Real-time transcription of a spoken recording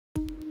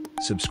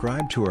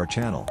Subscribe to our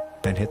channel,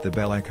 and hit the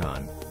bell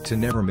icon, to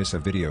never miss a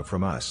video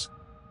from us.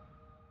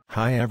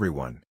 Hi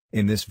everyone,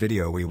 in this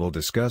video we will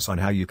discuss on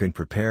how you can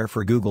prepare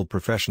for Google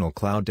Professional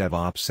Cloud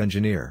DevOps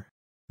Engineer.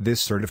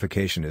 This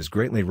certification is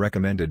greatly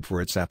recommended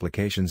for its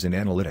applications in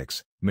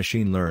analytics,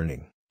 machine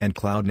learning, and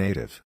cloud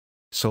native.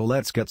 So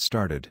let's get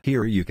started.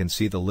 Here you can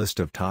see the list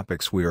of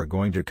topics we are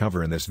going to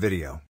cover in this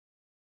video.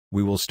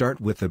 We will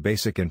start with the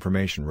basic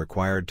information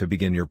required to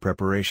begin your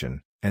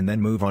preparation, and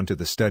then move on to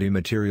the study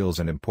materials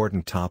and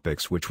important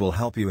topics which will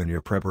help you in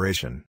your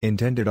preparation.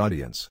 Intended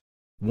audience: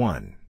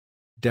 1.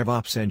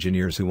 DevOps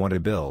engineers who want to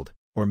build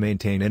or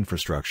maintain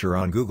infrastructure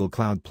on Google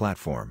Cloud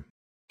Platform.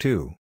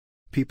 2.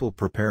 People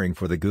preparing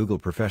for the Google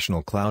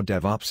Professional Cloud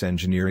DevOps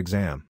Engineer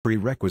exam.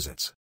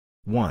 Prerequisites: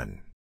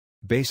 1.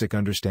 Basic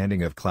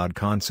understanding of cloud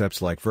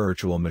concepts like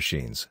virtual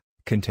machines,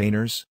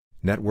 containers,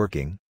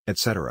 networking,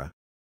 etc.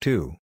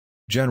 2.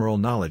 General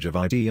knowledge of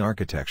IT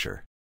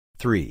architecture.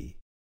 3.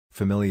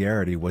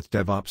 Familiarity with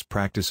DevOps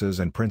practices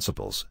and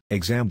principles.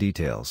 Exam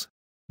details: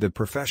 the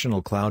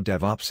Professional Cloud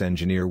DevOps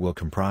Engineer will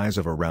comprise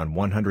of around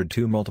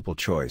 102 multiple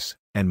choice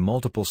and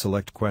multiple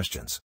select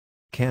questions.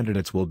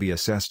 Candidates will be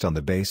assessed on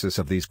the basis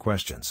of these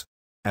questions.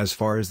 As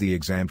far as the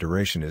exam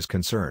duration is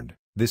concerned,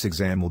 this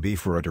exam will be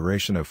for a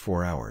duration of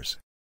 4 hours.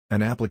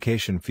 An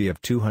application fee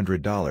of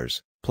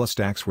 $200, plus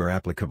tax where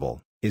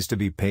applicable, is to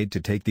be paid to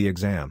take the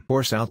exam.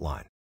 Course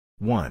outline: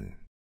 1.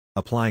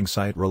 Applying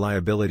site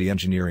reliability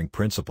engineering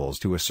principles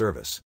to a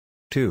service.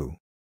 2.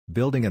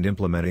 Building and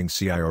implementing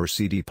CI or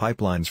CD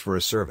pipelines for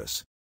a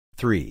service.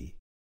 3.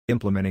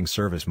 Implementing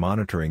service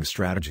monitoring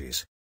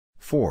strategies.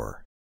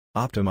 4.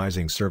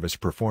 Optimizing service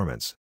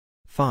performance.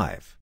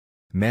 5.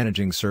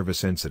 Managing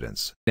service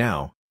incidents.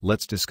 Now,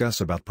 let's discuss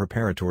about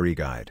preparatory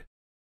guide.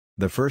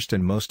 The first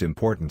and most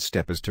important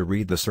step is to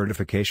read the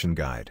certification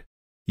guide.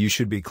 You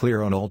should be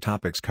clear on all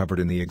topics covered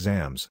in the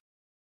exams.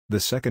 The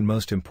second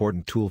most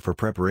important tool for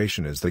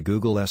preparation is the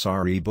Google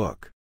SRE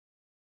book.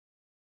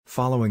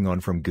 Following on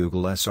from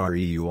Google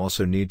SRE, you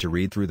also need to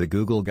read through the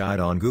Google Guide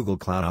on Google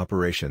Cloud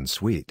Operations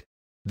Suite.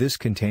 This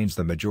contains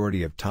the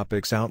majority of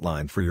topics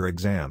outlined for your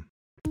exam.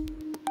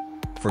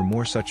 For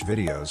more such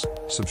videos,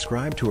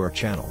 subscribe to our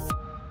channel.